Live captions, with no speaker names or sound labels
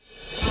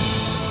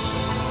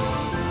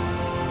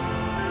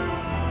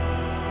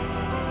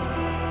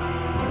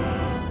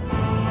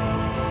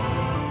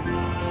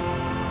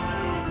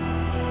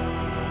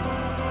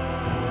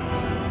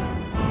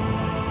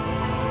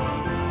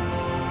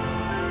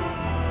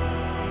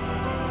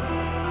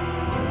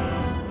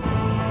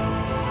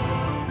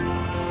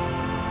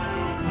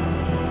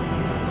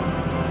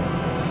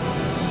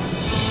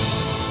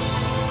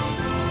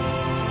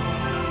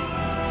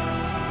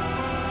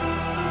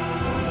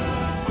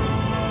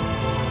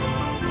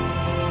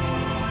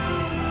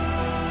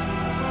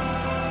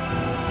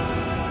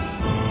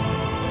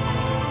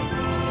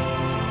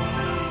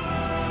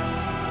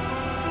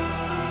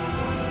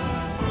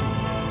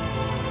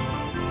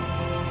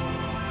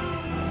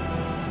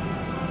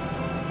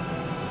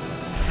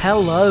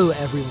Hello,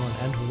 everyone,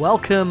 and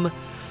welcome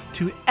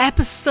to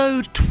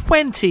episode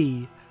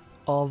 20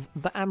 of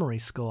the Amory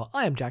Score.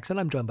 I am Jackson.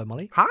 I'm joined by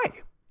Molly.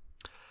 Hi.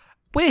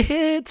 We're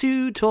here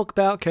to talk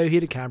about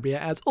Coheed Cambria.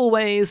 As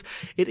always,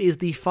 it is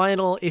the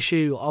final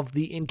issue of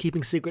the In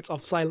Keeping Secrets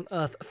of Silent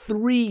Earth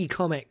 3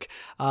 comic.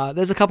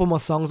 There's a couple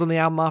more songs on the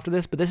album after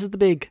this, but this is the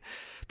big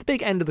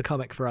end of the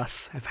comic for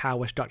us, of how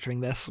we're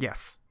structuring this.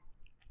 Yes.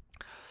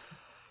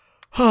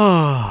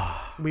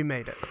 We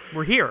made it.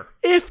 We're here.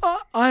 If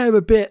I am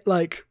a bit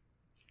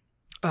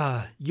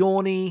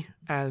yawny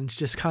and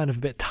just kind of a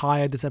bit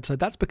tired this episode,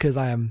 that's because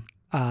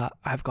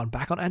I've gone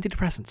back on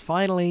antidepressants.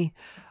 Finally,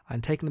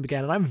 I'm taking them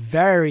again, and I'm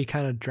very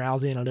kind of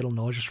drowsy and a little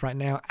nauseous right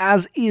now,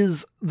 as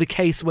is the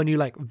case when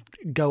you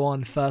go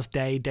on first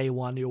day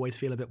one. You always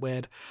feel a bit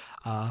weird.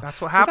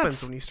 That's what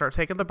happens when you start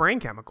taking the brain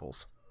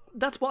chemicals.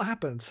 That's what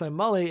happens. So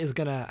Molly is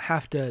gonna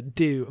have to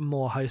do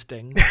more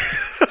hosting.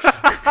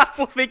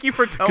 Well, thank you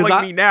for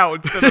telling me now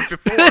instead of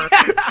before.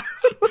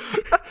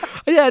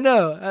 Yeah,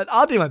 no,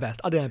 I'll do my best.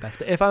 But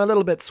if I'm a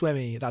little bit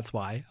swimmy, that's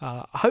why.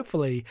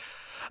 Hopefully,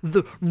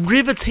 the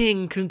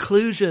riveting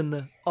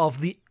conclusion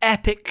of the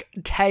epic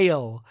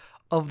tale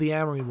of the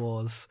Amory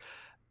Wars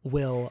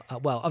will,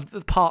 of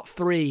the part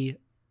 3,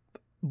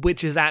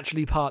 which is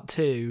actually part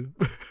 2,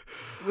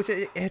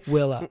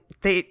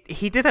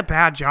 he did a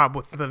bad job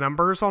with the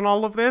numbers on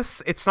all of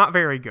this. It's not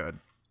very good.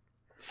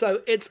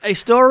 So it's a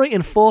story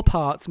in 4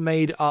 parts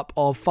made up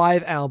of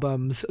 5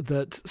 albums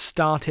that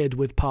started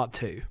with part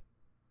 2.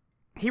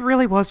 He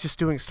really was just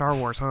doing Star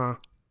Wars, huh?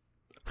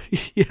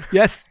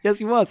 Yes,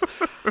 he was.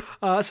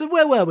 So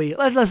where were we?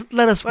 Let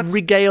us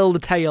regale the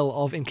tale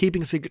of In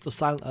Keeping Secrets of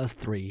Silent Earth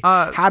 3.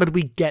 How did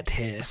we get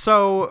here?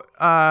 So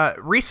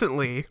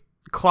recently,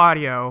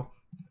 Claudio,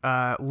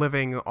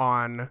 living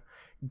on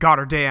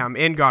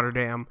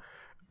Goddardam,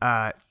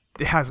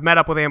 has met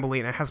up with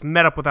Ambelina, has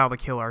met up with Al the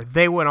Killer.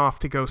 They went off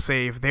to go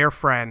save their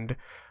friend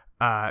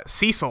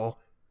Cecil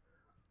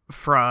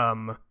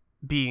from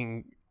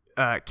being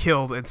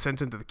killed and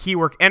sent into the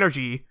Keywork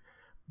Energy,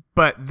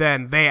 but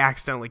then they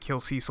accidentally kill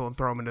Cecil and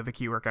throw him into the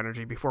Keywork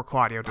Energy before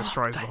Claudio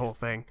destroys the whole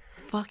thing.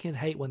 Fucking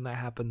hate when that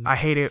happens. I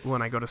hate it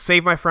when I go to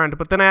save my friend,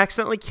 but then I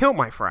accidentally kill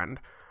my friend.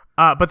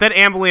 But then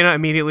Ambelina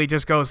immediately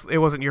just goes, "It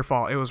wasn't your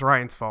fault, it was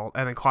Ryan's fault."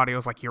 And then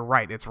Claudio's like, "You're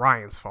right, it's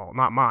Ryan's fault,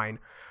 not mine."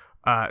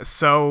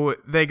 So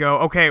they go,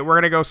 "Okay, we're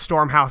going to go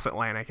storm House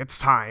Atlantic. It's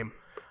time."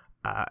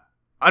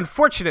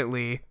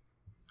 Unfortunately,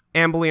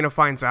 Ambelina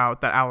finds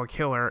out that Al the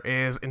Killer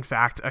is, in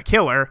fact, a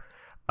killer,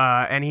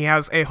 and he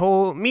has a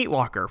whole meat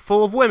locker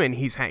full of women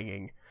he's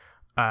hanging.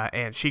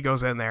 And she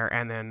goes in there,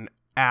 and then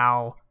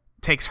Al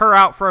takes her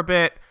out for a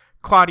bit.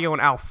 Claudio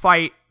and Al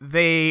fight.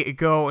 They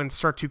go and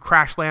start to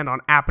crash land on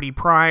Apathy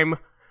Prime,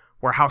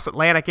 where House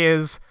Atlantic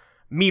is.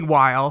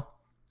 Meanwhile,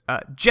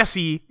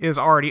 Jesse is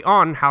already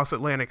on House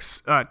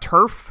Atlantic's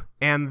turf,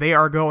 and they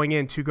are going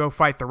in to go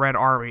fight the Red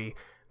Army.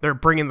 They're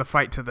bringing the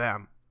fight to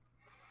them.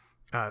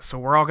 So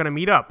we're all going to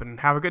meet up and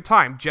have a good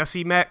time.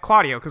 Jesse met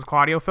Claudio because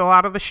Claudio fell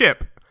out of the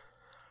ship.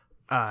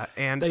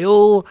 And they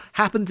all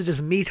happen to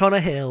just meet on a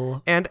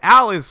hill. And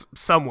Al is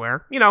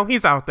somewhere.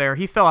 He's out there.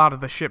 He fell out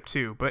of the ship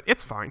too, but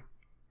it's fine.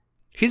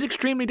 He's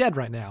extremely dead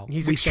right now.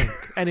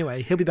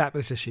 Anyway, he'll be back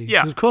this issue.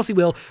 Yeah. Of course he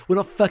will. We're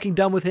not fucking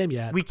done with him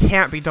yet. We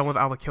can't be done with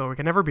Al the Killer. We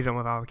can never be done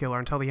with Al the Killer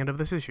until the end of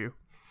this issue.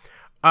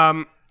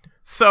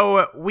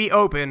 So we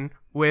open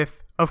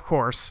with, of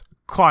course,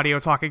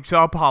 Claudio talking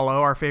to Apollo,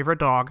 our favorite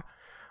dog,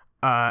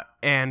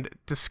 and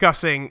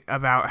discussing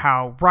about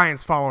how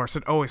Ryan's followers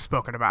had always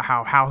spoken about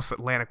how House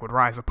Atlantic would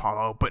rise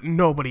Apollo, but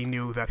nobody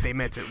knew that they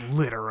meant it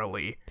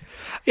literally.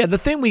 Yeah, the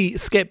thing we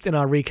skipped in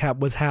our recap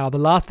was how the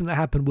last thing that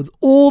happened was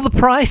all the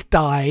Price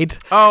died.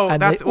 Oh,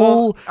 and that's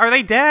all. Are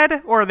they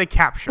dead or are they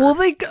captured? Well,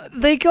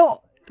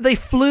 they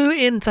flew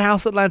into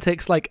House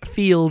Atlantic's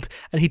field,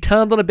 and he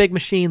turned on a big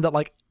machine that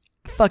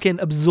fucking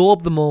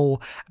absorbed them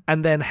all,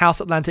 and then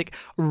House Atlantic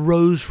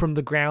rose from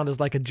the ground as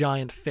a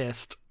giant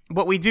fist.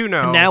 What we do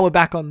know, and now we're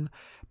back in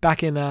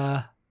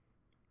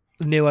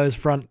Neo's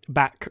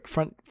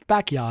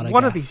backyard.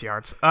 One of these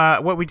yards.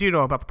 What we do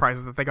know about the Price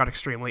is that they got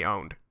extremely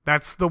owned.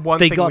 That's the one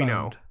thing we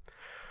know.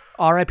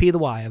 R.I.P. the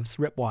wives.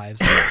 Rip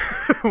wives.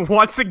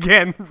 Once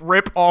again,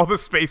 rip all the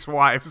space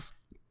wives.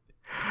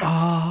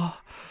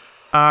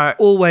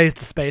 Always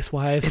the space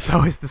wives. It's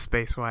always the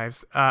space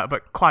wives.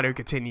 But Claudio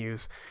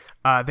continues.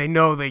 They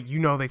know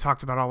they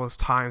talked about all those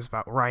times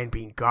about Ryan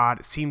being God.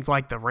 It seemed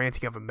like the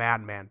ranting of a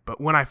madman. But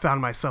when I found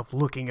myself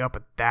looking up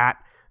at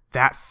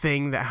that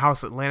thing that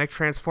House Atlantic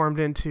transformed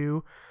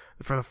into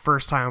for the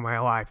first time in my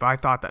life, I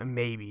thought that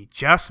maybe,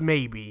 just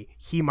maybe,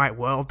 he might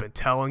well have been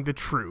telling the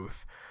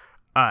truth.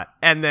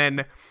 And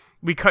then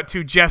we cut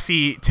to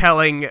Jesse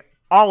telling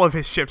all of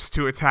his ships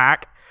to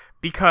attack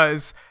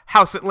because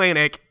House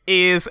Atlantic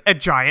is a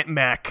giant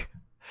mech.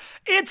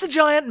 It's a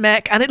giant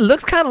mech, and it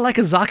looks kind of like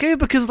a Zaku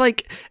because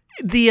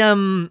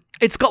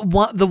it's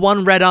got the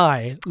one red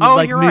eye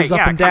moves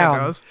up and down.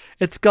 Does.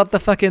 It's got the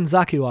fucking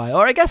Zaku eye,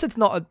 or I guess it's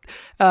not.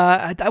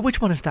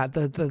 Which one is that?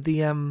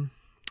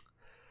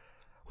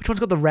 Which one's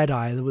got the red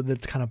eye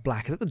that's kind of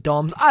black? Is it the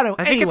Doms? I don't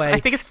know. I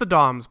think it's the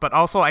Doms, but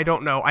also I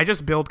don't know. I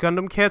just build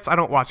Gundam kits. I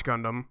don't watch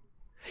Gundam.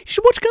 You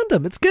should watch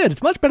Gundam. It's good.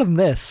 It's much better than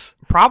this.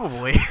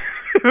 Probably.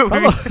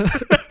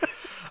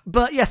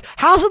 But yes,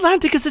 House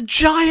Atlantic is a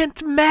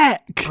giant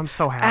mech. I'm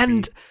so happy.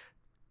 And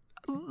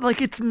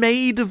like it's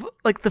made of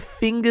like the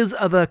fingers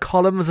are the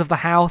columns of the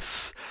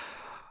house.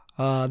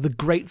 The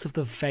grates of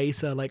the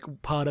face are like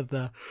part of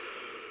the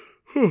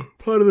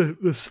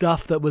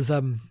stuff that was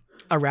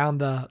around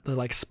the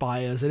like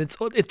spires, and it's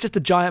just a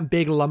giant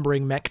big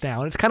lumbering mech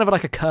now, and it's kind of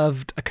like a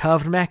curved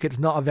mech. It's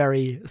not a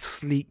very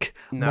sleek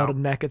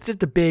modern mech. It's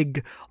just a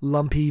big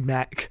lumpy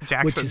mech,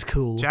 which is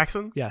cool.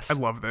 Jackson? Yes. I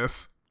love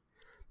this.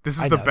 This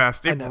is the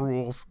best. It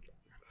rules.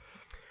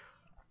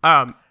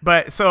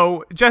 But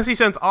so Jesse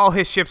sends all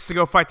his ships to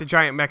go fight the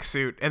giant mech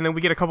suit, and then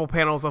we get a couple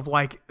panels of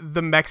like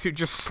the mech suit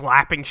just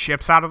slapping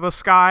ships out of the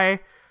sky.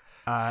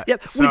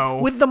 Yep.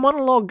 So with the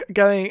monologue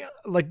going,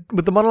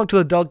 with the monologue to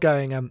the dog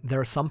going, there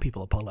are some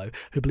people, Apollo,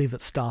 who believe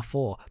that Star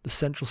 4, the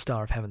central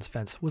star of Heaven's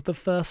Fence, was the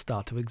first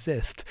star to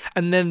exist.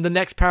 And then the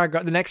next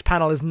paragraph, the next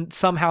panel is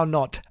somehow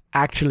not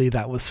actually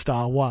that was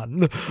Star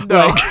 1.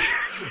 No.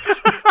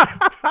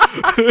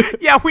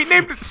 Yeah, we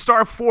named it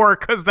Star 4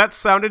 because that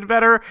sounded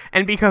better,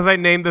 and because I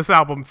named this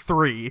album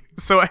 3,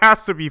 so it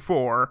has to be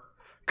 4.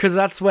 Because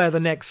that's where the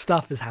next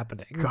stuff is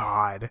happening.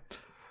 God.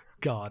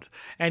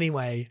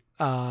 Anyway,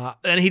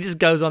 and he just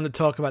goes on to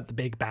talk about the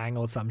Big Bang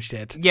or some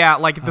shit. Yeah,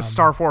 like the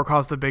Star 4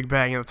 caused the Big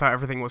Bang, and that's how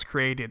everything was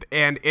created,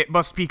 and it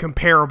must be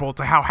comparable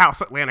to how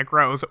House Atlantic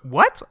grows.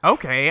 What?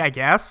 Okay, I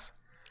guess.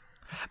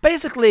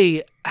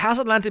 Basically, House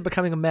Atlantic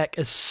becoming a mech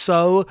is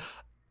so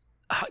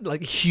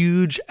like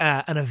huge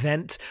an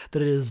event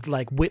that it is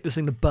like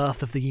witnessing the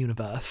birth of the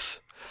universe.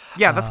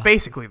 Yeah, that's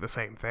basically the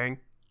same thing.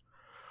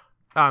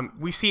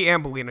 We see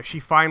Ambelina. She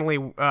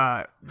finally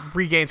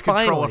regains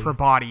control of her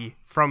body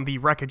from the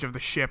wreckage of the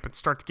ship and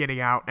starts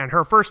getting out. And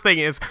her first thing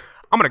is,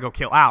 I'm going to go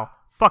kill Al.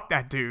 Fuck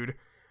that dude.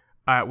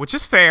 Which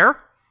is fair.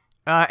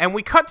 And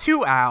we cut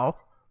to Al,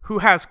 who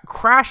has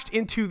crashed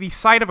into the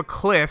side of a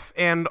cliff,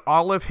 and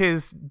all of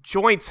his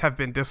joints have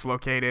been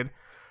dislocated.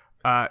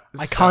 I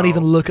can't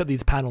even look at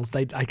these panels.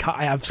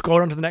 I've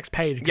scrolled onto the next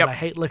page because I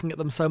hate looking at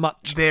them so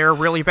much. They're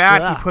really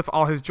bad. Yeah. He puts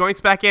all his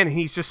joints back in, and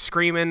he's just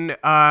screaming,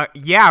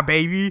 yeah,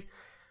 baby.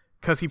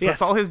 Because he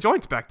puts all his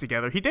joints back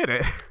together. He did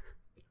it.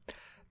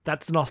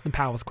 That's an Austin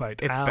Powers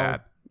quote. It's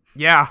bad.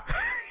 Yeah,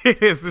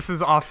 it is. This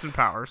is Austin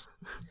Powers.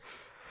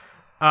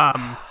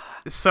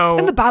 So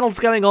and the battle's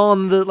going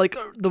on.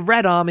 The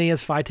Red Army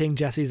is fighting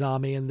Jesse's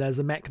army, and there's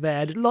a mech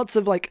there. Lots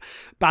of like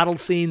battle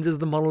scenes as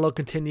the monologue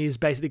continues,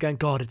 basically going,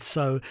 "God, it's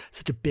such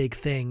a big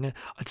thing.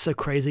 It's so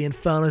crazy."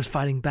 Inferno's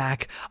fighting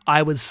back.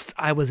 I was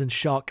in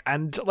shock,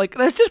 and like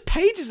there's just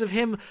pages of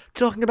him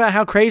talking about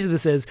how crazy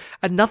this is,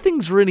 and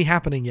nothing's really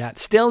happening yet.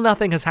 Still,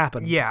 nothing has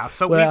happened. Yeah,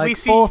 so we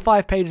see 4 or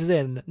 5 pages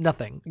in,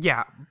 nothing.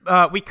 Yeah,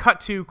 we cut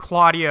to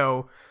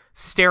Claudio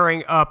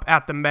staring up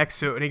at the mech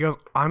suit, and he goes,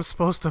 I'm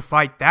supposed to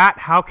fight that?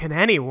 How can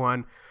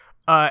anyone?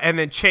 And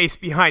then Chase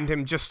behind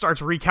him just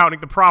starts recounting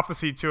the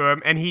prophecy to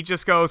him, and he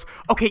just goes,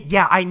 okay,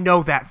 yeah, I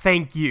know that,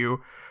 thank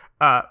you.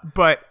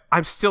 But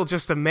I'm still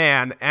just a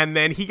man. And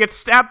then he gets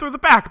stabbed through the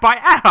back by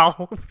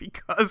Al,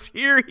 because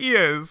here he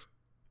is.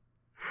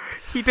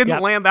 He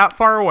didn't land that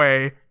far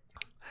away.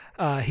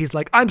 He's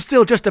like, I'm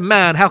still just a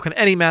man. How can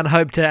any man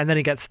hope to? And then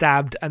he gets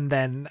stabbed. And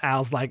then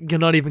Al's like, you're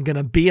not even going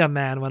to be a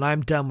man when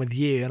I'm done with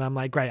you. And I'm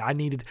like, great. I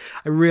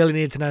really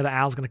needed to know that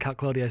Al's going to cut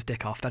Claudio's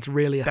dick off. That's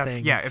really a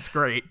thing. Yeah, it's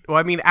great. Well,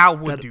 I mean, Al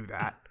would do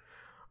that.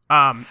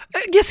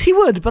 Yes, he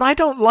would, but I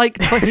don't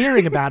like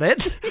hearing about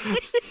it.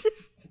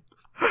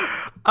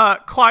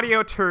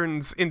 Claudio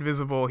turns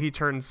invisible. He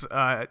turns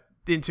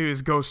into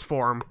his ghost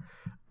form.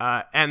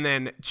 And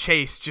then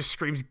Chase just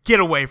screams, get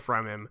away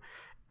from him.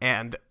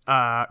 And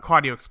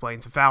Claudio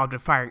explains, Val had been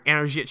firing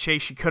energy at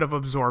Chase. She could have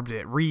absorbed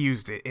it,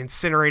 reused it,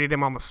 incinerated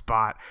him on the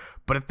spot.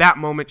 But at that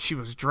moment, she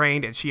was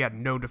drained, and she had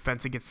no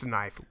defense against the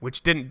knife,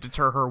 which didn't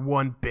deter her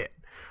one bit.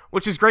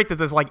 Which is great that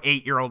this,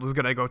 8-year-old is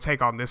going to go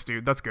take on this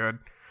dude. That's good.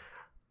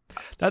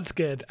 That's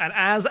good. And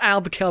as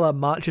Al the Killer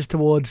marches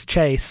towards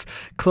Chase,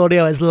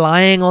 Claudio is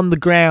lying on the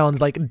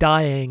ground,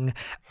 dying.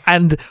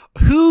 And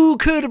who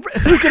could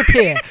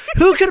appear?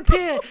 Who could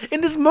appear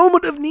in this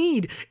moment of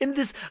need? In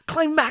this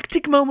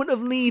climactic moment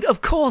of need?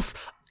 Of course,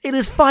 it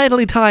is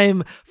finally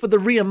time for the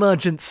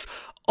reemergence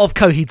of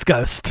Coheed's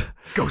ghost.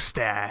 Ghost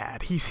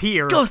Dad, he's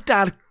here. Ghost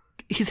Dad,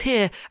 he's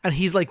here, and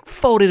he's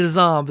folded his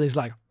arms. And he's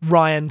like,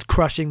 Ryan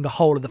crushing the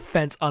whole of the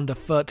fence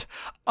underfoot.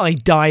 I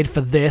died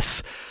for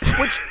this.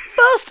 Which,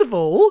 first of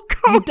all,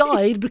 you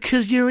died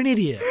because you're an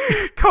idiot.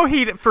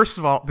 Coheed, first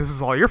of all, this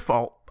is all your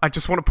fault. I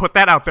just want to put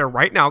that out there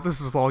right now. This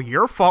is all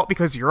your fault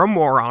because you're a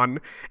moron.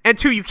 And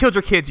 2, you killed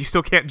your kids. You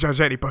still can't judge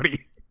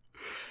anybody.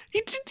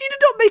 You did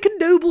not make a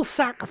noble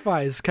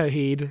sacrifice,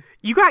 Coheed.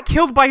 You got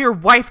killed by your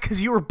wife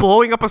because you were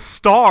blowing up a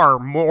star,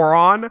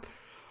 moron.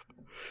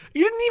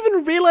 You didn't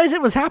even realize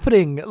it was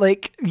happening.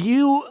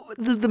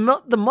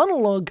 The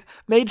monologue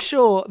made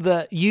sure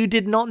that you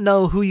did not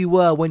know who you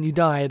were when you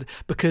died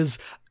because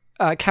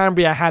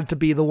Cambria had to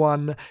be the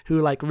one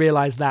who like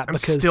realized that. I'm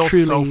because still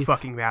truly, so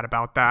fucking mad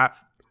about that.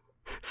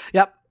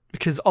 Yep,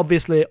 because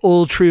obviously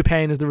all true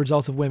pain is the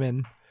result of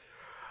women.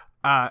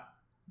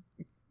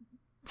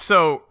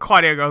 So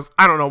Claudia goes,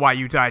 I don't know why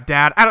you died,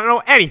 Dad. I don't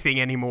know anything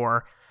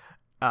anymore.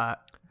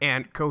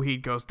 And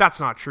Coheed goes, that's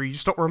not true. You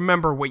just don't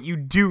remember what you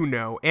do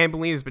know.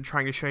 Ambulina's been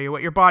trying to show you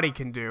what your body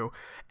can do.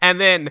 And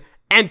then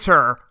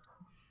enter,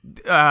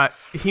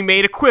 he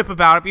made a quip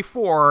about it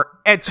before,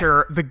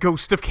 enter the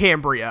ghost of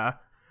Cambria,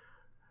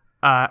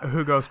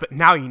 who goes, but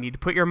now you need to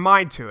put your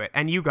mind to it.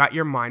 And you got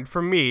your mind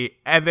from me.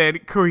 And then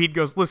Coheed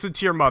goes, listen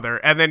to your mother.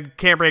 And then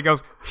Cambria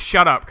goes,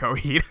 shut up,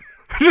 Coheed.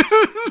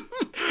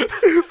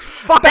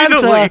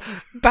 Finally.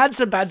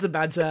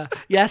 Banter.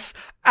 Yes,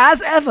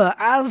 as ever,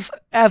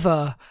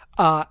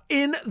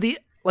 in the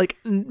like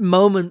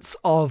moments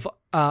of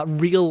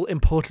real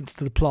importance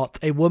to the plot,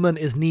 a woman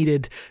is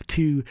needed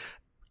to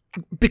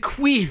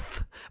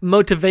bequeath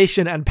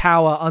motivation and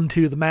power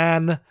unto the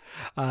man,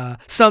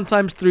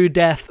 sometimes through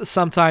death,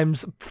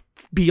 sometimes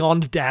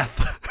beyond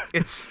death.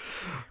 It's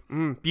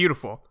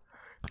beautiful.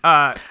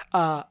 And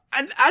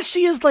as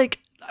she is like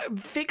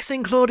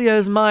fixing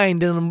Claudio's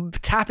mind and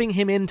tapping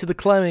him into the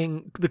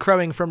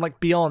crowing from like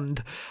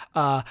beyond,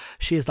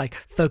 she is like,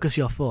 focus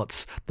your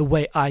thoughts the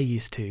way I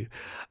used to,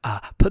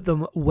 put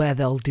them where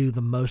they'll do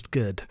the most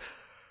good.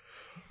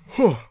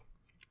 Hang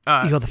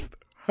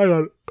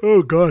on.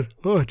 Oh god.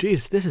 Oh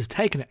jeez, this is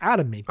taking it out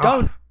of me.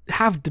 Don't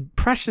have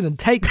depression and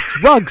take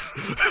drugs.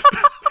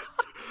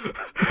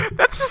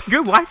 That's just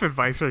good life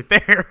advice right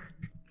there.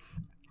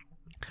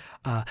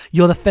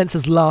 You're the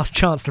fence's last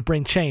chance to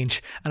bring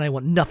change, and I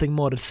want nothing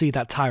more to see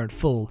that tyrant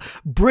fall.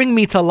 Bring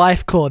me to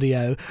life,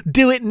 Claudio.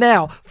 Do it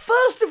now.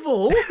 First of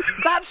all,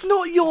 that's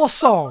not your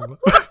song.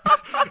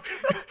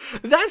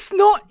 That's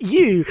not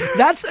you.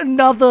 That's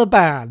another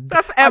band.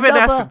 That's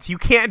Evanescence. You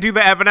can't do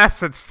the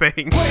Evanescence thing.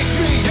 Wake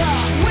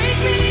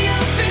me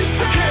up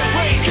inside.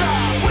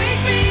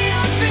 Wake me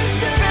up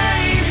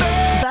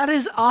inside. That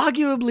is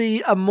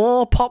arguably a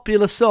more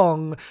popular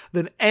song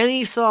than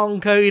any song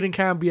Coheed and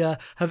Cambria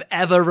have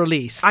ever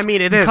released. I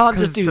mean, it is,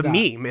 because it's a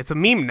meme. It's a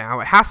meme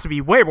now. It has to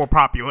be way more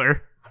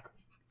popular.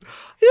 Is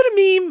it a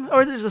meme,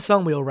 or is it a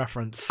song we all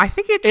reference? I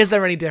think it's... Is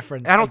there any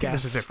difference? I don't think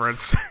there's a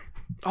difference.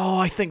 Oh,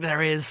 I think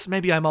there is.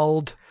 Maybe I'm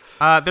old.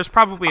 There's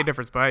probably a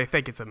difference, but I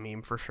think it's a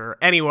meme for sure.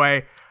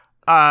 Anyway,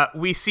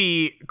 we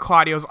see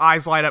Claudio's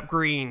eyes light up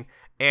green,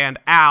 and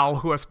Al,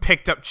 who has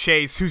picked up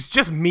Chase, who's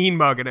just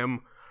mean-mugging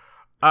him,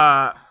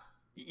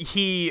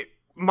 he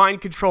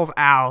mind controls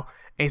Al,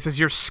 and he says,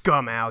 you're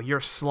scum, Al, you're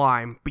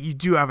slime, but you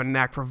do have a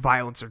knack for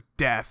violence or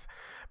death.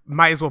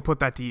 Might as well put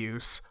that to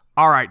use.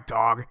 Alright,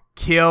 dog,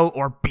 kill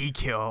or be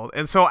killed.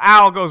 And so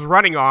Al goes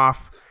running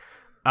off,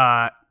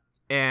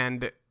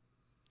 and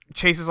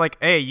Chase is like,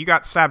 hey, you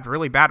got stabbed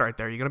really bad right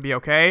there. You gonna be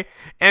okay?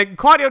 And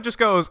Claudio just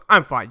goes,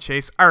 I'm fine,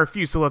 Chase. I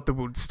refuse to let the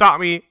wound stop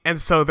me, and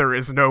so there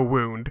is no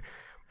wound.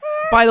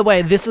 By the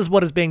way, this is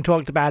what is being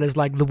talked about as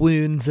like the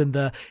wounds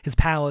and his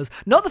powers,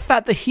 not the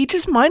fact that he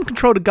just mind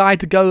controlled a guy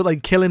to go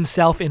like kill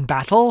himself in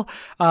battle.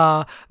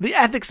 The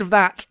ethics of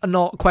that are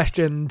not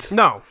questioned.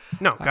 No,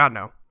 God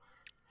no.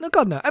 No,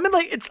 God no. I mean,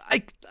 like, it's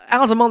like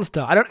Al's a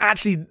monster. I don't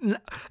actually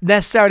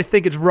necessarily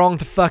think it's wrong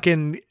to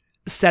fucking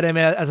set him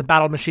as a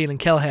battle machine and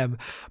kill him,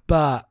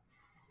 but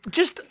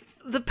just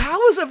the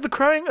powers of the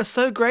crowing are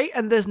so great,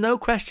 and there's no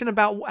question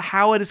about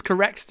how it is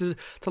correct to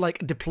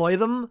like deploy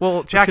them.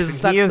 Well, Jackson,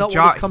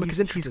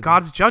 he's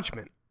God's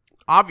judgment.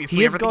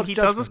 Obviously, everything he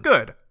does is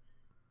good.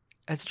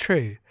 It's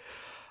true.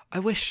 I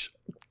wish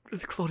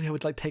Claudia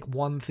would like take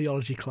one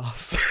theology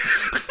class.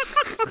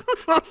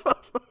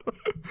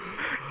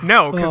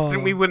 No, because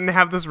then we wouldn't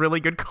have this really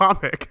good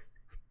comic.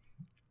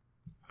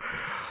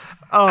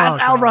 As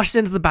Al rushed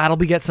into the battle,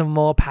 we get some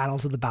more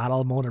panels of the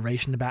battle, more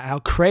narration about how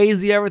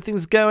crazy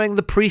everything's going.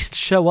 The priests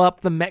show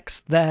up, the mech's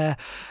there,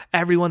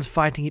 everyone's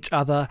fighting each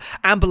other.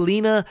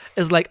 Ambelina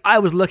is like, I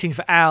was looking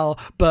for Al,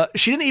 but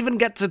she didn't even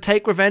get to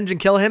take revenge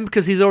and kill him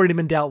because he's already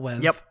been dealt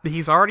with. Yep,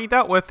 he's already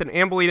dealt with, and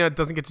Ambelina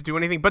doesn't get to do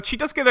anything, but she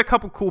does get a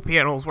couple cool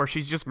panels where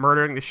she's just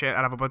murdering the shit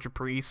out of a bunch of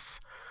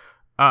priests.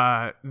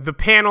 The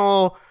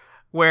panel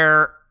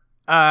where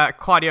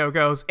Claudio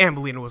goes,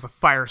 Ambelina was a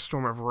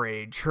firestorm of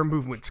rage. Her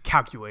movements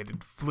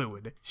calculated,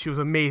 fluid. She was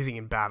amazing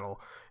in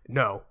battle.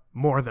 No,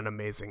 more than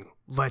amazing.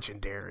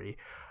 Legendary.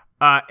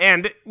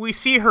 And we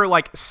see her,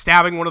 like,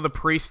 stabbing one of the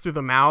priests through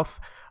the mouth,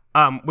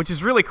 which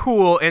is really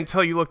cool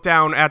until you look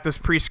down at this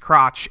priest's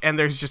crotch, and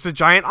there's just a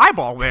giant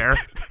eyeball there.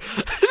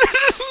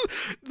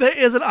 There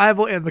is an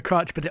eyeball in the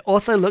crotch, but it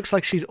also looks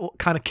like she's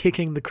kind of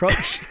kicking the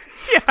crotch.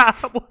 Yeah,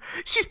 well,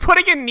 she's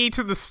putting a knee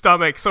to the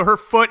stomach, so her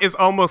foot is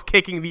almost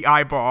kicking the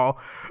eyeball.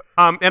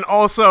 And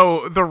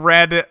also the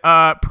red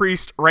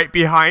priest right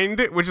behind,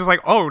 which is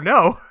like, oh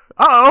no,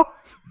 uh-oh.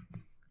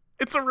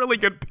 It's a really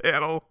good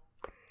panel.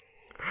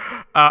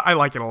 I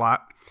like it a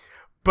lot.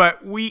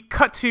 But we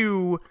cut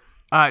to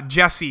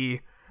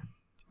Jesse.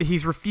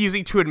 He's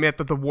refusing to admit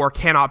that the war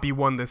cannot be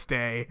won this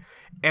day.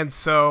 And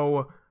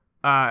so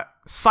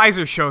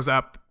Sizer shows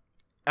up,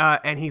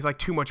 And he's like,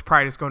 too much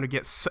pride is going to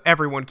get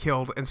everyone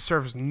killed and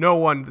serves no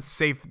one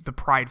save the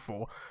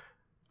prideful.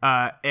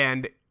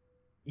 And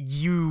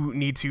you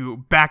need to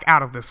back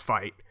out of this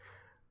fight.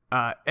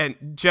 And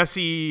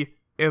Jesse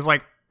is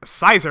like,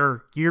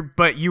 Sizer,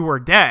 you were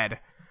dead.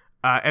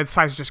 And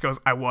Sizer just goes,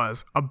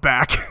 I'm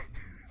back.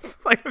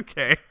 It's like,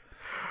 okay.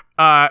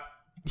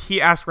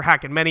 He asked where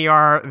Hack and Many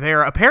are.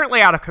 They're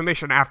apparently out of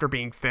commission after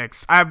being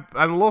fixed. I'm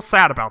a little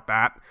sad about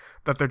that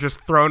they're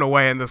just thrown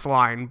away in this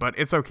line, but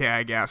it's okay,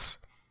 I guess.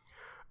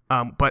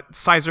 But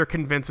Sizer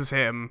convinces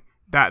him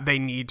that they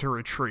need to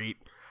retreat.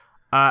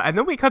 And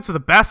then we cut to the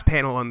best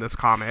panel in this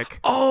comic.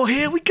 Oh,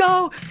 here we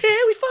go! Here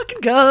we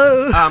fucking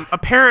go!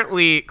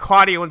 Apparently,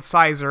 Claudio and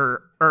Chase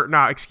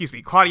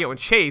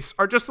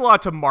are just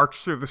allowed to march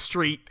through the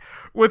street,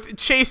 with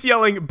Chase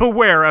yelling,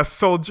 "Beware us,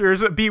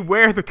 soldiers!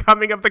 Beware the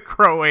coming of the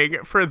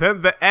crowing, for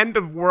then the end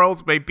of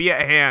worlds may be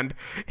at hand.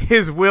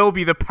 His will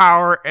be the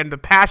power and the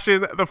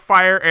passion, the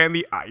fire and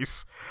the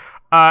ice."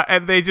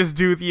 And they just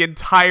do the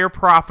entire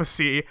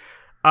prophecy,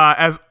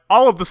 as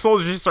all of the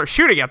soldiers just start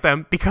shooting at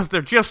them because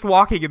they're just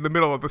walking in the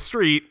middle of the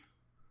street.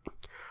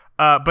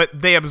 But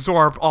they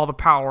absorb all the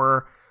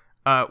power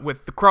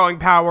with the crowing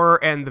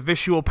power and the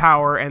visual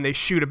power, and they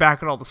shoot it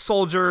back at all the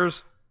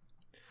soldiers.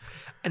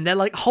 And they're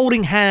like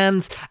holding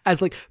hands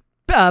as like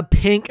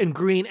pink and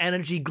green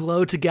energy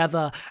glow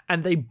together,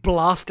 and they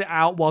blast it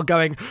out while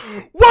going,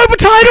 "Woe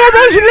betide all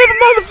those who live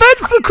among the fence,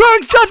 for the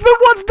crowing judgment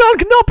once done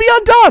cannot be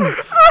undone."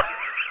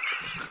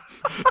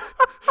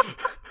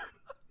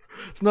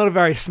 It's not a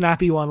very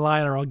snappy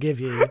one-liner, I'll give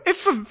you.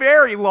 It's a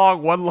very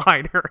long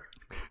one-liner.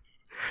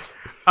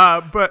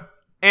 But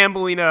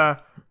Ambelina,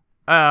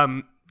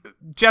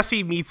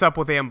 Jesse meets up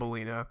with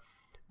Ambelina,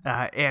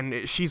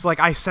 and she's like,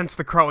 "I sense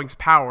the crowing's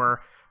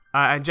power."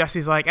 And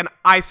Jesse's like, "And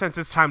I sense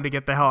it's time to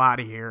get the hell out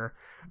of here."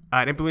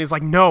 And Ambelina's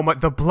like, "No,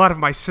 the blood of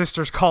my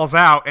sisters calls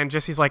out." And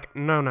Jesse's like,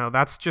 No,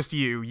 that's just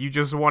you. You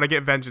just want to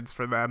get vengeance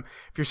for them.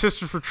 If your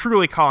sisters were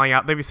truly calling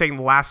out, they'd be saying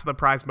the last of the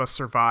prize must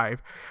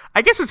survive.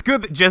 I guess it's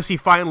good that Jesse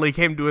finally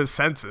came to his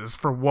senses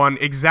for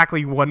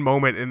exactly one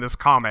moment in this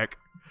comic.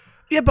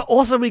 Yeah, but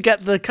also we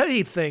get the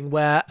Coheed thing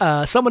where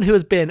someone who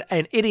has been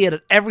an idiot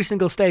at every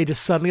single stage is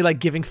suddenly like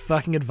giving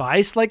fucking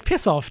advice. Like,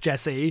 piss off,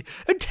 Jesse.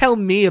 Don't tell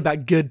me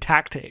about good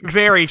tactics.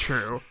 Very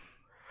true.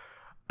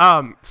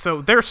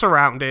 So they're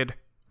surrounded.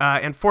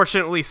 And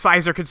fortunately,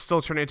 Sizer could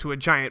still turn into a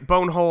giant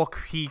bone hulk.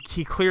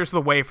 He clears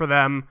the way for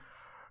them.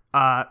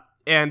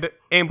 And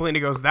Ambelina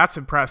goes, "That's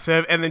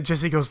impressive." And then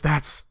Jesse goes,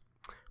 "That's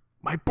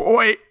my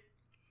boy."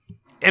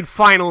 And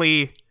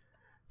finally,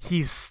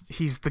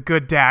 he's the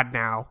good dad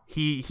now.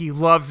 He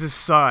loves his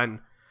son.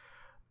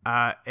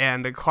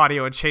 And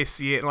Claudio and Chase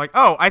see it and like,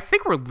 "Oh, I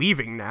think we're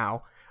leaving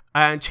now."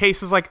 And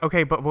Chase is like,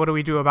 "Okay, but what do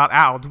we do about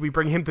Al? Do we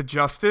bring him to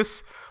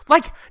justice?"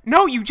 Like,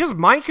 no, you just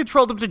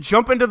mind-controlled him to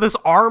jump into this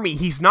army.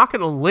 He's not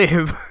gonna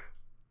live.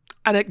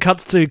 And it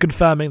cuts to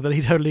confirming that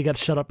he totally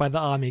gets shut up by the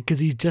army because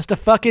he's just a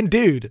fucking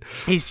dude.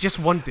 He's just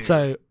one dude.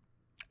 So,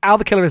 Al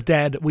the Killer is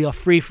dead. We are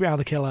free from Al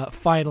the Killer.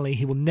 Finally,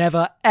 he will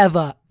never,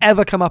 ever,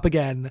 ever come up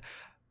again.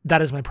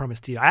 That is my promise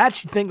to you. I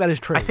actually think that is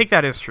true. I think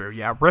that is true,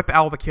 yeah. Rip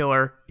Al the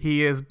Killer.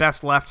 He is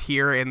best left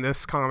here in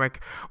this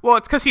comic. Well,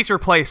 it's because he's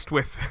replaced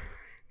with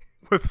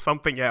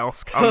something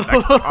else.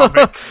 Next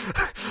comic.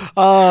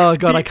 Oh,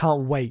 God, I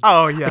can't wait.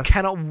 Oh, yes. I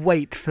cannot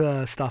wait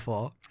for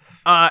Stuffer.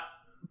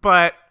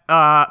 But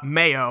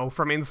Mayo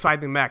from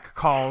inside the mech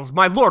calls,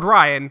 "My Lord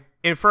Ryan,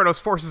 Inferno's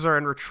forces are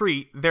in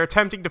retreat. They're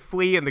attempting to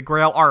flee in the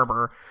Grail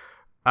Arbor."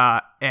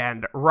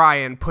 And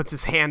Ryan puts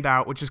his hand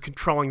out, which is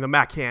controlling the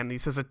mech hand. He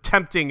says,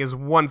 "Attempting is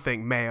one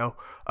thing, Mayo.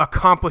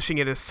 Accomplishing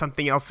it is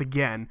something else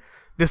again.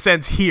 This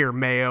ends here,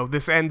 Mayo.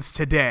 This ends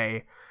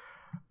today."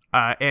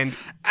 And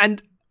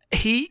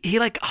he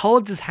like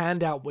holds his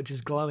hand out, which is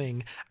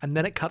glowing, and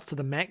then it cuts to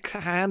the mech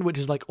hand, which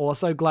is like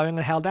also glowing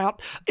and held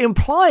out,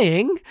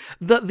 implying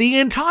that the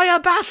entire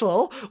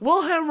battle,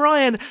 Wilhelm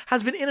Ryan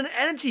has been in an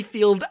energy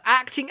field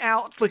acting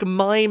out like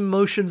mime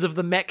motions of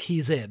the mech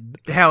he's in.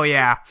 hell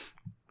yeah.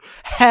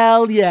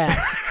 Hell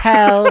yeah.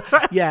 Hell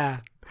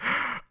yeah.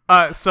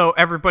 So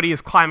everybody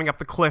is climbing up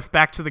the cliff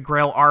back to the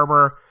Grail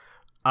Arbor,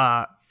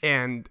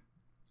 and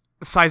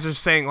Sizer's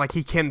saying like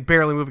he can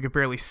barely move, he can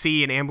barely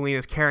see, and Ambelina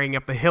is carrying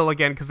up the hill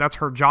again because that's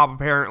her job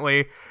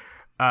apparently.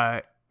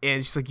 And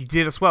she's like, "You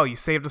did us well, you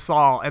saved us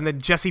all." And then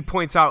Jesse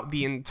points out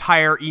the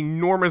entire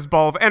enormous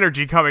ball of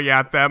energy coming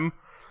at them.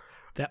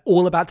 They're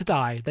all about to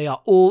die. They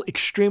are all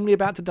extremely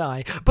about to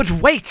die. But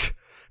wait!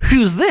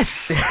 Who's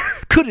this?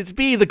 Could it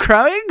be the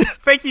crowing?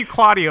 Thank you,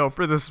 Claudio,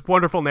 for this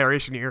wonderful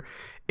narration here.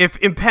 If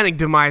impending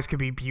demise could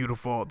be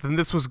beautiful, then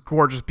this was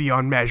gorgeous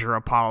beyond measure,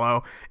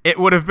 Apollo. It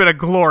would have been a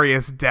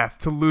glorious death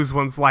to lose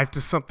one's life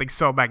to something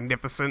so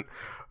magnificent.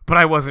 But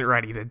I wasn't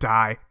ready to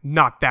die.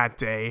 Not that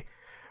day.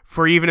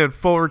 For even in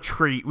full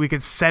retreat, we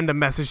could send a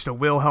message to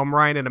Wilhelm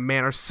Ryan in a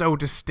manner so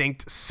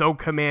distinct, so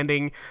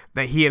commanding,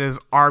 that he and his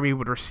army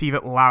would receive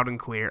it loud and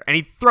clear. And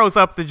he throws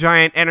up the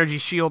giant energy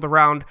shield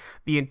around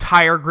the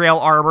entire Grail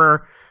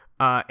Arbor,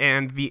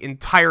 and the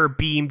entire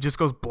beam just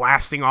goes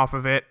blasting off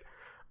of it.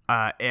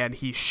 and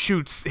he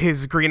shoots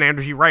his green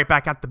energy right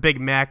back at the big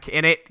mech,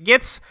 and it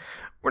gets...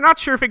 We're not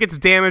sure if it gets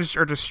damaged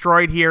or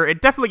destroyed here.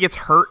 It definitely gets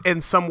hurt in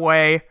some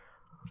way,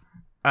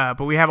 but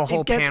we have a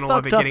whole panel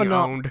of it getting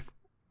owned.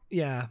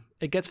 Yeah,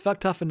 it gets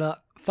fucked up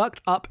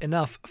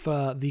enough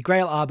for the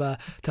Grail Arbor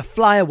to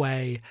fly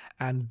away,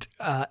 and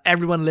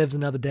everyone lives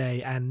another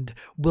day, and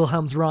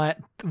Wilhelm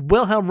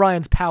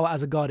Ryan's power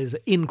as a god is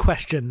in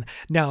question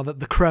now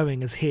that the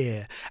crowing is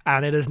here,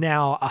 and it is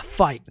now a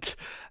fight.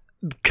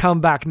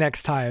 Come back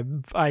next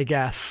time, I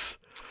guess.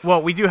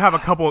 Well, we do have a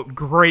couple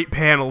great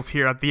panels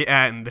here at the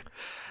end.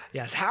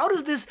 Yes, how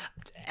does this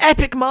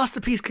epic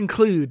masterpiece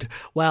conclude?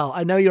 Well,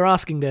 I know you're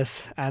asking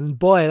this, and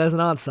boy, there's an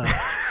answer.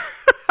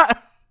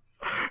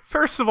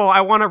 First of all,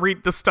 I want to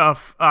read the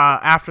stuff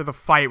after the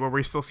fight where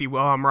we still see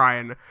Wilhelm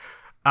Ryan.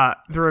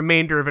 The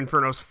remainder of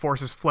Inferno's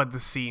forces fled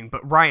the scene,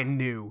 but Ryan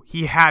knew,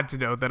 he had to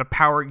know, that a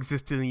power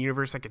existed in the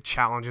universe that could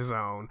challenge his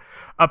own.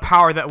 A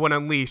power that, when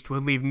unleashed,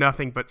 would leave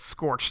nothing but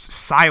scorched,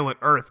 silent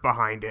earth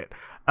behind it.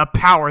 A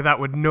power that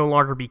would no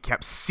longer be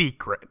kept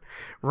secret.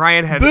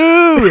 Ryan had...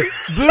 Boo!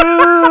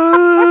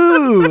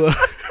 Boo!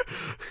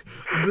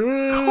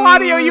 Boo!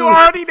 Claudio, you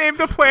already named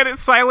the planet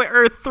Silent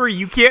Earth 3.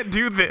 You can't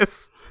do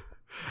this.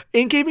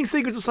 In Keeping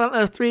Secrets of Silent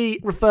Earth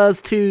 3 refers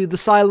to the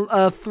Silent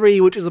Earth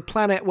 3, which is a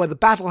planet where the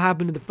battle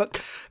happened in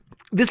the...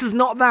 This is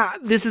not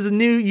that. This is a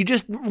new... You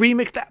just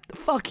remixed that.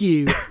 Fuck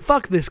you.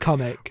 Fuck this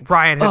comic.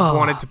 Ryan had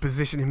wanted to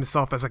position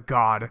himself as a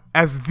god.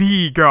 As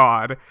the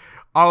god.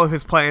 All of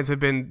his plans had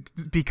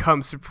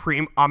become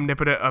supreme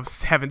omnipotent of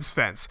heaven's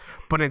fence,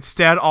 but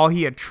instead all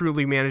he had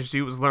truly managed to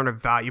do was learn a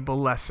valuable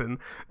lesson.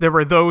 There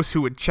were those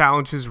who would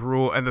challenge his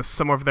rule, and the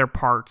sum of their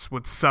parts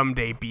would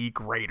someday be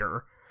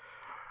greater.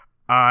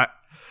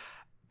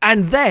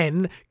 And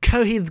then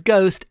Coheed's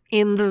ghost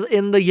in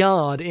the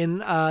yard, in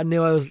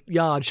Nuo's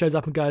yard, shows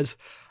up and goes,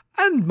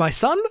 "And my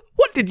son,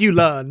 what did you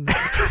learn?"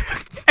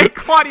 And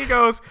Claudia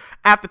goes,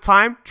 "At the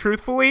time,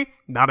 truthfully,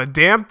 not a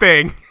damn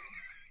thing."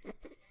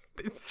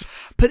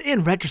 But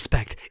in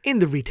retrospect, in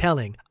the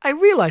retelling, I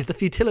realized the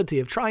futility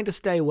of trying to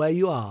stay where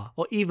you are,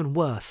 or even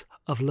worse,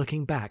 of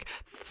looking back.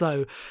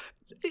 So,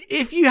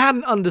 if you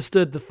hadn't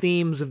understood the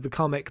themes of the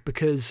comic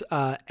because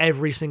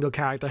every single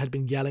character had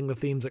been yelling the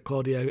themes at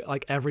Claudio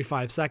like every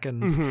 5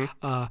 seconds,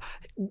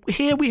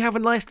 here we have a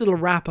nice little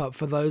wrap-up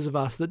for those of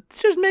us that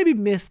just maybe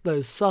missed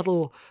those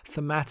subtle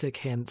thematic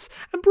hints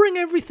and bring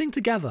everything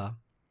together.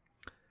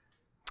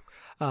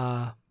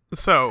 And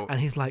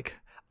he's like...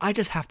 I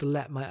just have to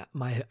let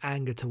my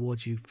anger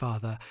towards you,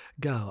 Father,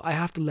 go. I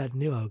have to let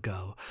Nuo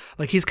go.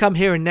 Like, he's come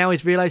here and now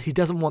he's realized he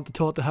doesn't want to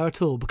talk to her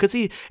at all because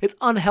it's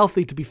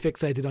unhealthy to be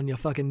fixated on your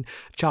fucking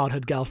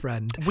childhood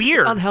girlfriend.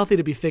 Weird. It's unhealthy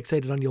to be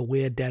fixated on your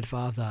weird dead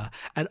father.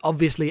 And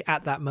obviously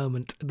at that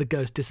moment, the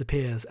ghost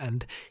disappears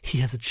and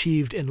he has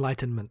achieved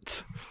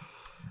enlightenment.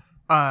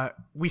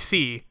 We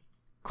see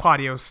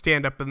Claudio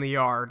stand up in the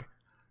yard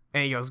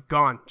and he goes,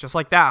 "Gone. Just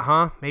like that,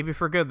 huh? Maybe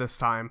for good this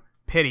time.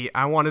 Pity.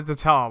 I wanted to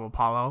tell him,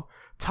 Apollo.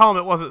 Tell him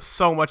it wasn't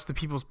so much the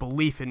people's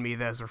belief in me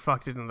that is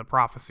reflected in the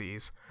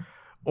prophecies,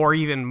 or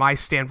even my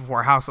stand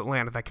before House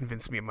Atlanta that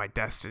convinced me of my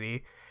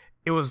destiny.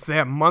 It was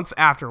the months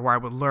after where I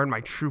would learn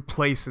my true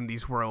place in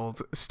these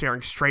worlds,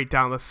 staring straight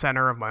down the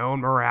center of my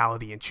own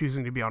morality and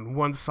choosing to be on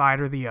one side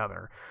or the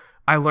other.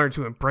 I learned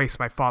to embrace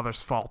my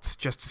father's faults,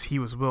 just as he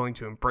was willing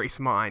to embrace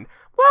mine."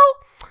 Well,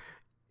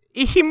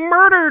 he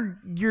murdered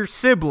your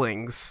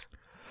siblings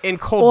in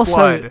cold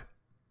blood.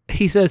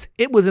 He says,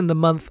 "It was in the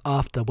month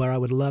after where I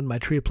would learn my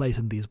true place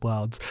in these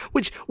worlds,"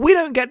 which we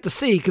don't get to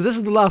see because this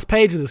is the last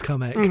page of this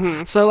comic.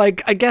 Mm-hmm. So,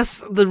 like, I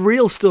guess the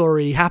real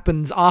story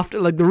happens after,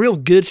 like, the real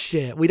good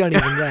shit. We don't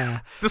even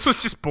there. This was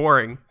just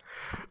boring.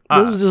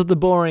 This was just the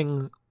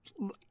boring...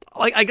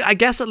 Like, I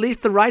guess at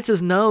least the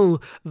writers know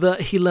that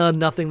he learned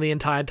nothing the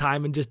entire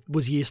time and just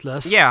was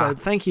useless. Yeah. So,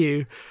 thank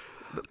you.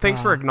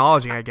 Thanks for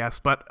acknowledging, I guess.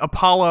 But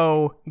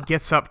Apollo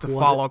gets up to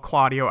follow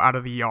Claudio out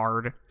of the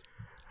yard.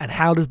 And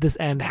how does this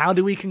end? How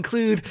do we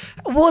conclude?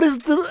 What is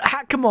the...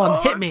 come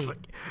on, hit me.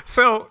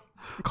 So,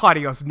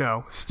 Claudio goes,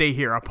 "No, stay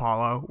here,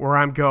 Apollo. Where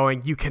I'm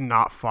going, you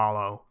cannot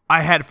follow.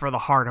 I head for the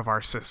heart of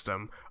our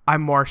system. I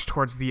march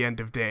towards the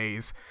end of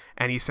days."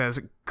 And he says,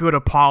 "Good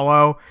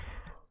Apollo,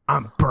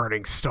 I'm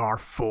burning star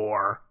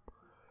 4.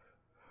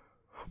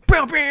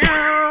 It's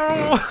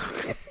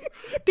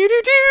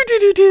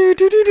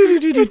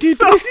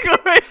so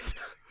good.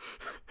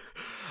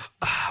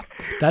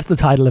 That's the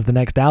title of the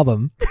next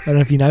album. I don't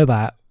know if you know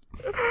that.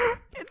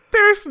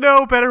 There's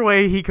no better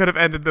way he could have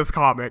ended this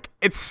comic.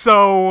 It's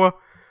so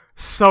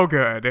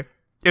good.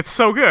 It's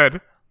so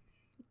good.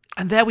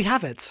 And there we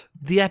have it.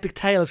 The epic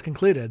tale is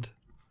concluded.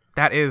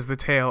 That is the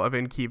tale of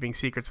In Keeping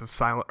Secrets of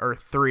Silent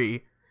Earth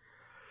 3.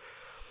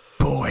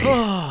 Boy.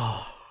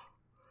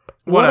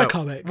 What a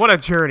comic. What a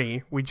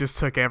journey we just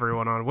took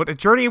everyone on. What a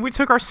journey we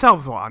took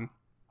ourselves on.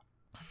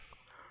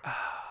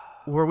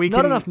 Where we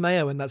not enough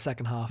mayo in that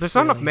second half. There's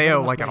not enough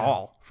mayo, at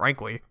all,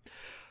 frankly.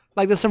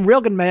 Like, there's some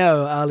real good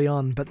mayo early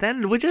on, but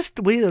then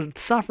we're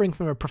suffering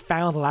from a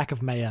profound lack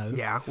of mayo.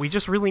 Yeah, we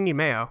just really need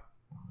mayo.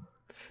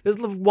 There's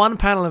one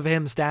panel of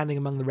him standing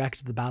among the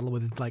wreckage of the battle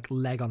with his like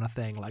leg on a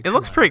thing. Like It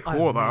looks pretty I'm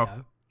cool, though.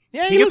 Mayo.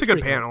 Yeah, He gets looks a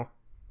good pretty cool. panel.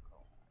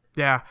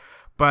 Yeah,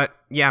 but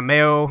yeah,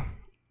 Mayo.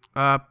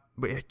 I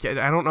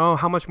don't know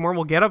how much more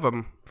we'll get of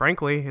him.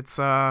 Frankly, it's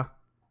up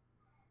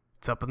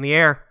in the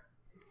air.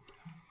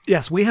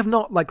 Yes, we have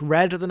not like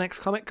read the next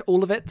comic,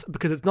 all of it,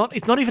 because it's not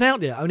even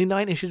out yet. Only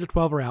 9 issues of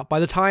 12 are out. By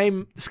the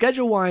time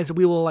schedule wise,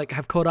 we will like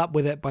have caught up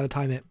with it by the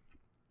time it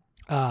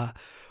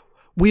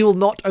we will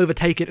not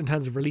overtake it in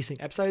terms of releasing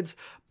episodes,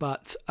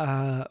 but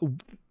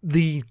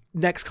the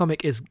next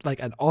comic is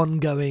like an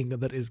ongoing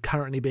that is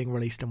currently being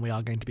released, and we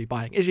are going to be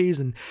buying issues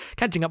and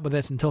catching up with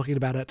it and talking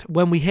about it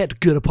when we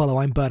hit Good Apollo,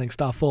 I'm Burning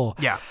Star 4.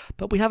 Yeah.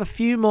 But we have a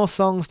few more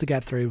songs to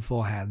get through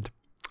beforehand.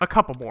 A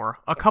couple more.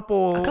 A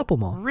couple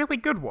more. Really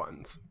good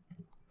ones.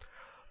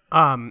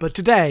 But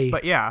today,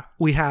 yeah.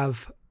 we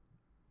have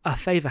A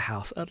Favor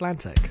House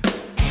Atlantic.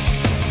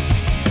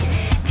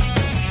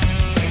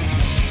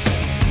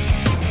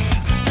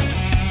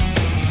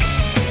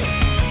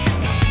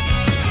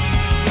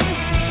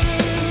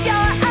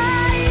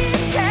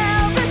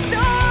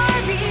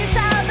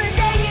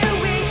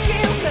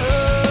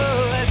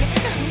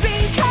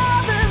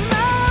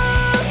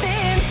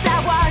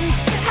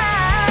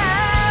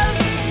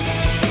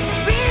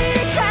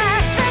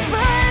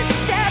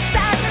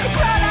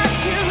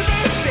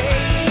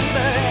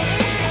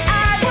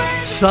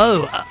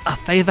 So, A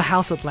Favor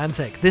House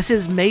Atlantic. This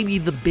is maybe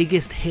the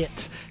biggest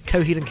hit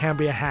Coheed and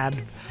Cambria had.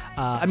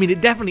 I mean,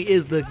 it definitely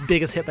is the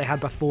biggest hit they had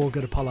before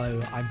Good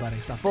Apollo, I'm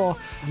Burning Star 4.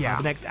 Yeah.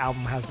 The next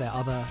album has their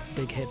other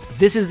big hits. But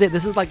this is it.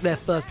 This is like their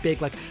first big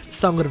like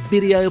song on a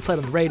video, played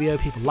on the radio.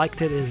 People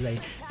liked it. It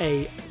is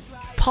a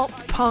pop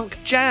punk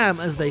jam,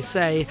 as they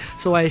say.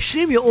 So I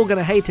assume you're all going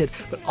to hate it.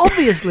 But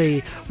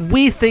obviously,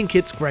 we think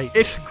it's great.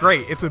 It's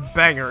great. It's a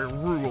banger. It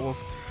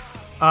rules.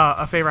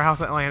 A Favor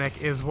House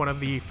Atlantic is one of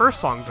the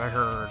first songs I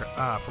heard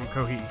from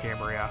Coheed and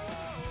Cambria,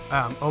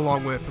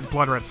 along with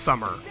Blood Red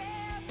Summer.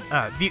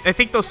 I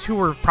think those two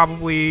were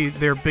probably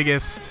their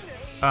biggest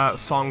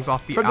songs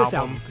off the From album. this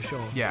album, for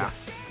sure. Yeah.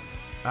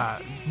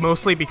 Yes.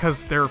 Mostly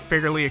because they're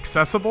fairly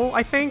accessible,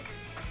 I think.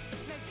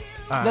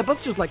 They're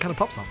both just like kind of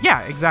pop songs.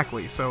 Yeah,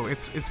 exactly. So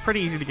it's pretty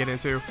easy to get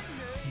into.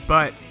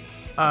 But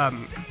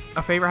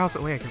A Favor House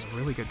Atlantic is a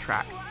really good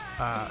track.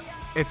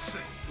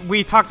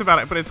 We talked about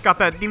it, but it's got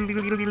that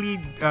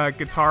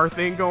guitar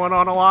thing going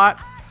on a lot.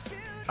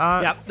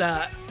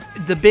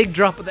 The big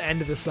drop at the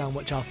end of the song,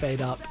 which I'll fade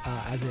up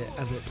as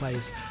it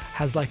plays,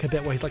 has like a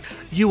bit where he's like,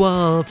 "You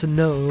want to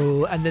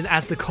know," and then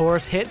as the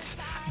chorus hits,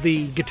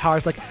 the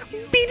guitar's like. For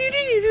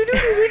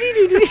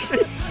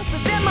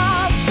them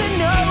all to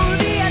know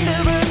the end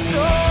of a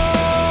soul.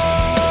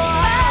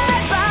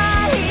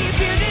 Bye,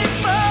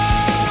 beautiful.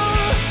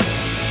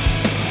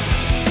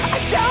 I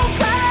don't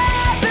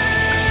bother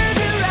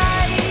to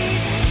write.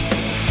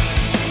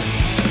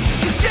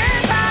 You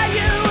stand by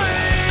your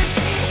words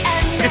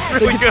and It's The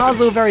really guitar's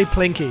good. all very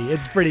plinky.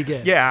 It's pretty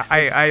good. Yeah,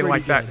 I pretty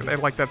like that. good. I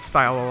like that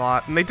style a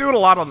lot, and they do it a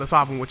lot on this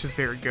album, which is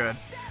very good.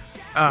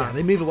 Yeah,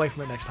 they move away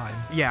from it next time.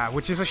 Yeah,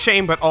 which is a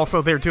shame, but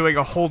also they're doing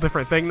a whole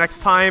different thing next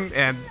time,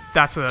 and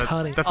that's a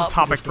Turning that's a up the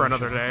topic for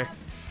another day.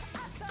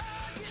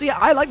 So yeah,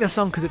 I like this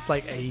song because it's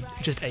like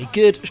just a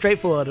good,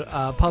 straightforward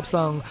pop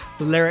song.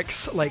 The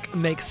lyrics like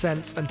make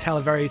sense and tell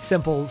a very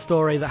simple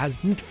story that has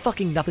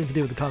fucking nothing to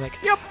do with the comic.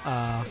 Yep.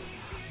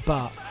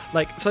 But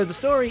like, so the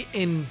story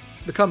in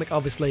the comic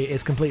obviously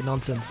is complete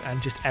nonsense and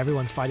just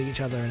everyone's fighting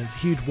each other and it's a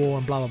huge war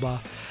and blah blah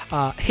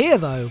blah. Here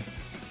though,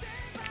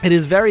 it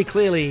is very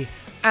clearly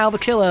Al the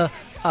Killer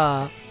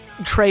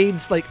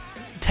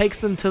takes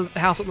them to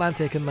House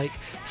Atlantic and like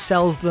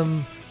sells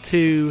them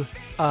to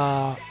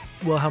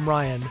Wilhelm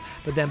Ryan,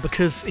 but then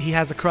because he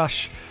has a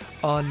crush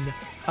on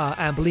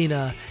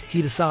Ambelina,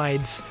 he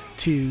decides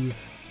to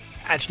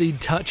actually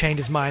change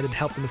his mind and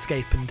help them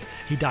escape, and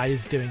he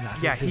dies doing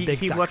that. Yeah, It's his he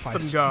big lets them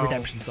sacrifice go.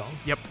 redemption song,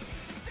 Yep.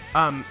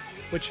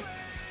 which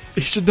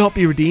he should not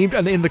be redeemed.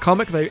 And in the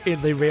comic,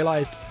 they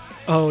realized,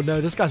 oh no,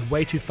 this guy's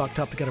way too fucked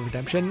up to get a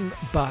redemption.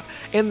 But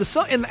in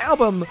the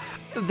album,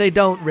 they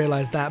don't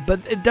realize that.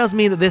 But it does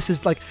mean that this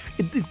is like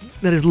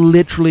that is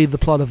literally the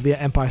plot of The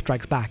Empire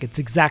Strikes Back. It's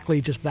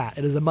exactly just that.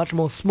 It is a much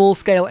more small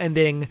scale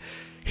ending.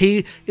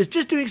 He is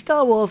just doing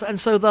Star Wars, and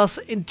so thus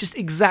it just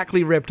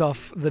exactly ripped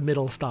off the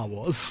middle Star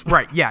Wars.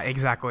 Right, yeah,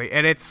 exactly.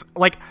 And it's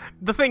like,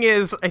 the thing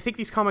is, I think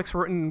these comics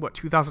were in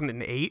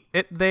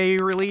 2008 they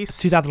released?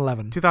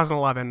 2011.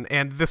 2011,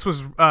 and this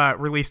was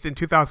released in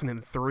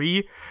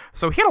 2003.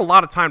 So he had a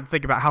lot of time to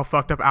think about how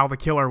fucked up Al the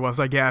Killer was,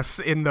 I guess,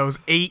 in those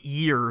 8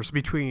 years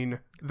between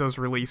those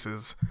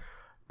releases.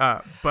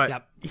 But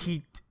Yep.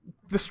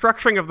 the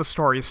structuring of the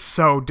story is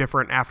so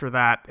different after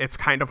that, it's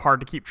kind of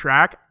hard to keep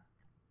track.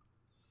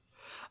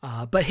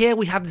 But here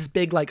we have this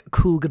big, like,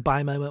 cool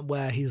goodbye moment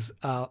where he's,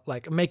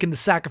 like, making the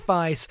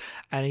sacrifice,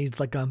 and he's,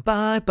 like, going,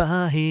 bye,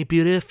 bye,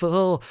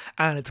 beautiful,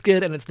 and it's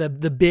good, and it's the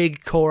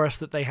big chorus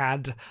that they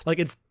had. Like,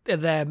 it's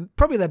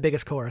probably their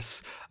biggest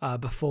chorus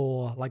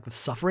before, like, The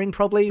Suffering,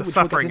 probably. The which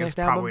we'll get to Suffering is next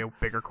album. probably a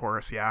bigger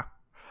chorus, yeah.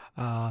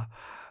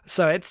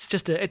 So it's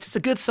just a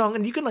good song,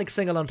 and you can like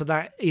sing along to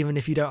that even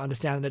if you don't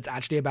understand that it's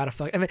actually about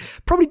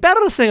probably better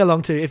to sing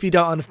along to if you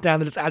don't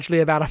understand that it's actually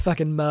about a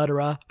fucking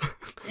murderer.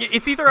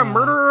 It's either a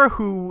murderer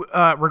who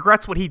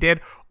regrets what he did,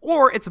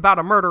 or it's about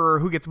a murderer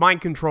who gets mind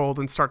controlled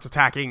and starts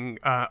attacking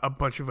a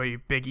bunch of a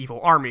big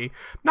evil army.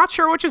 Not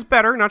sure which is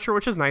better, not sure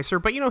which is nicer,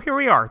 but here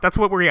we are. That's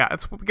what we're at.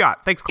 That's what we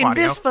got. Thanks,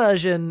 Claudio. In this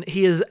version,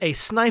 he is a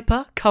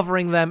sniper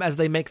covering them as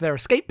they make their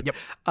escape. Yep.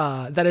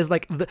 That is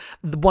like the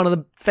one of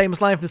the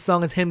famous lines of the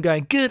song is him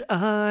going, "Good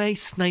eye,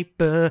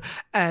 sniper,"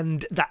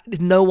 and that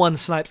no one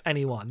snipes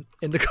anyone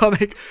in the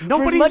comic.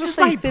 Nobody's For as much a as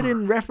sniper. they fit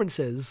in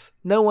references,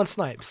 no one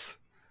snipes.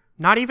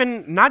 Not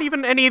even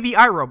any of the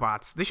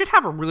iRobots. They should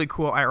have a really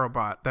cool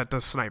iRobot that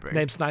does sniping.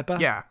 Named Sniper?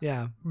 Yeah.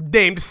 Yeah.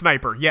 Named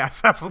Sniper.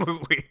 Yes,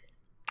 absolutely.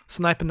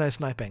 Sniper, no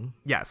sniping.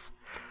 Yes.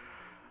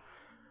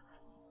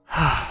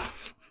 All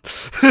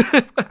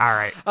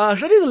right. Should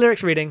I do the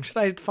lyrics reading? Should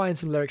I find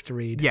some lyrics to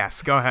read?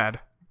 Yes, go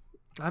ahead.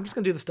 I'm just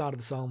going to do the start of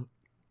the song.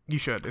 You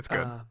should. It's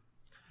good.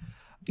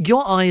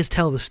 Your eyes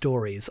tell the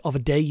stories of a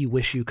day you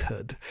wish you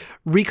could.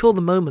 Recall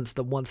the moments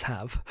that once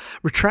have.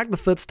 Retract the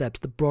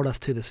footsteps that brought us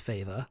to this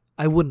favor.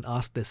 I wouldn't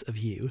ask this of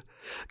you.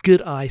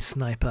 Good eye,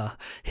 sniper.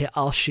 Here,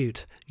 I'll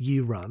shoot.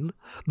 You run.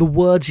 The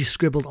words you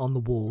scribbled on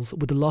the walls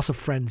with the loss of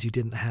friends you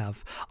didn't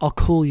have. I'll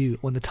call you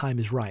when the time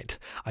is right.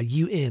 Are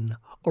you in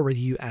or are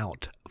you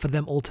out? For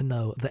them all to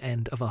know the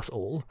end of us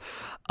all.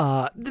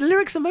 The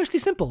lyrics are mostly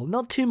simple.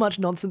 Not too much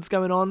nonsense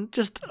going on.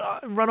 Just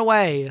run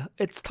away.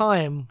 It's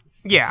time.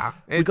 Yeah.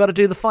 We got to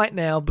do the fight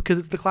now because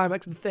it's the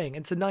climax of the thing.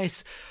 It's a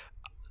nice,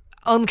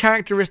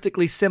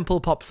 uncharacteristically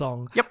simple pop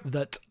song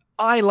that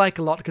I like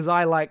a lot because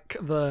I like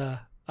the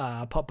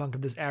pop punk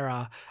of this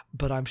era.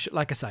 But I'm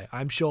like I say,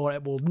 I'm sure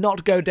it will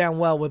not go down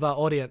well with our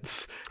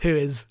audience, who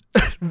is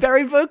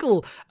very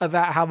vocal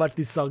about how much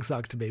these songs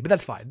suck to me. But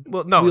that's fine.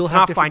 Well, no, We'll it's have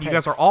not different fine. You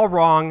guys tastes. are all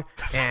wrong,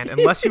 and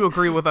unless you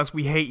agree with us,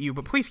 we hate you.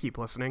 But please keep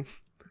listening.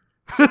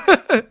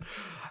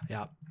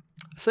 Yeah.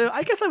 So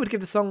I guess I would give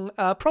the song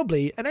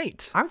probably an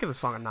 8. I would give the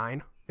song a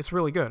 9. It's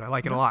really good. I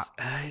like it a lot.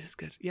 It is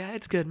good. Yeah,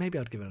 it's good. Maybe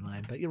I'd give it a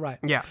 9, but you're right.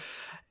 Yeah.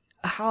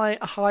 A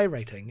high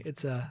rating.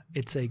 It's a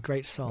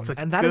great song, It's a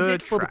and that is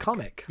good it for track. the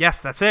comic.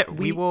 Yes, that's it.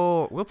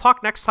 We'll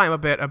talk next time a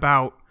bit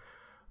about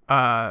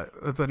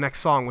the next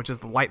song, which is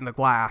 "The Light in the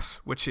Glass,"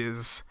 which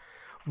is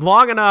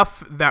long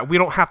enough that we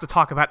don't have to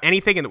talk about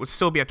anything, and it would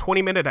still be a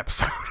 20-minute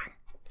episode.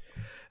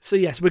 So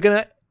yes, we're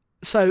gonna.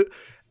 So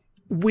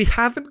we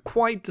haven't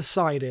quite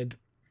decided.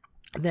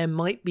 There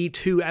might be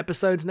 2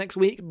 episodes next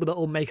week, but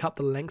it'll make up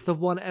the length of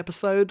one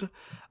episode.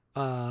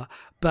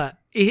 But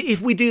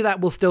if we do that,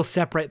 we'll still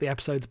separate the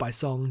episodes by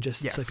song,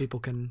 just so people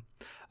can,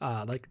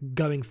 like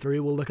going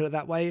through, we'll look at it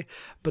that way.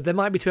 But there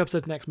might be 2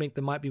 episodes next week.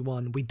 There might be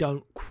 1. We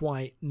don't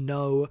quite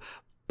know,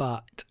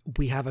 but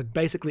we have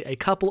basically a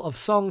couple of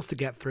songs to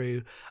get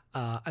through.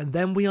 And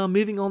then we are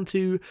moving on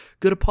to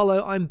Good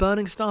Apollo, I'm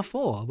Burning Star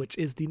 4, which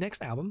is the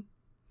next album.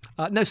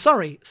 No,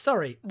 sorry.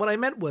 What I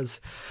meant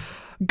was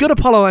Good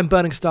Apollo, I'm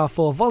Burning Star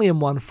 4, Volume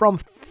 1, From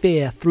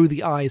Fear Through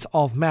the Eyes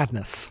of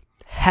Madness.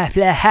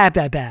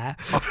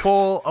 A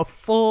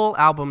full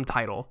album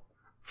title.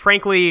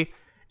 Frankly,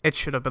 it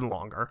should have been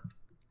longer.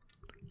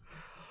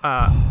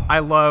 I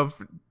love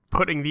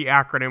putting the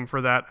acronym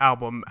for that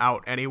album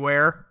out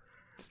anywhere.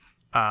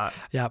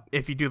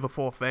 If you do the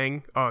full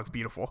thing, it's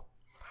beautiful.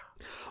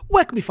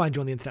 Where can we find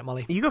you on the internet,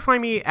 Molly? You can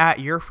find me at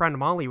Your Friend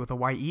Molly with a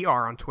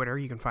Y-E-R on Twitter.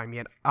 You can find me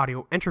at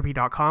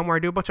audioentropy.com where I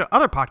do a bunch of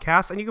other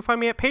podcasts. And you can find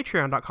me at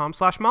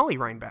patreon.com/Molly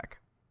Reinbeck.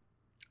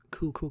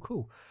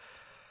 Cool.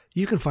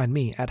 You can find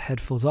me at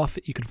Headfuls Off.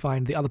 You can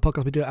find the other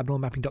podcasts we do at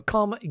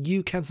abnormalmapping.com.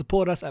 You can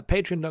support us at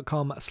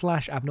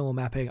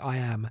patreon.com/abnormalmapping. I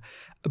am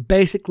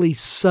basically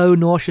so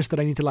nauseous that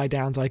I need to lie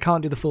down, so I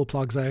can't do the full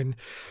plug zone.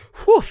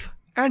 Whew!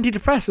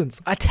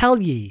 Antidepressants, I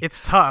tell ye. It's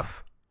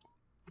tough.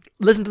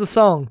 Listen to the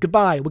song.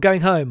 Goodbye. We're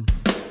going home.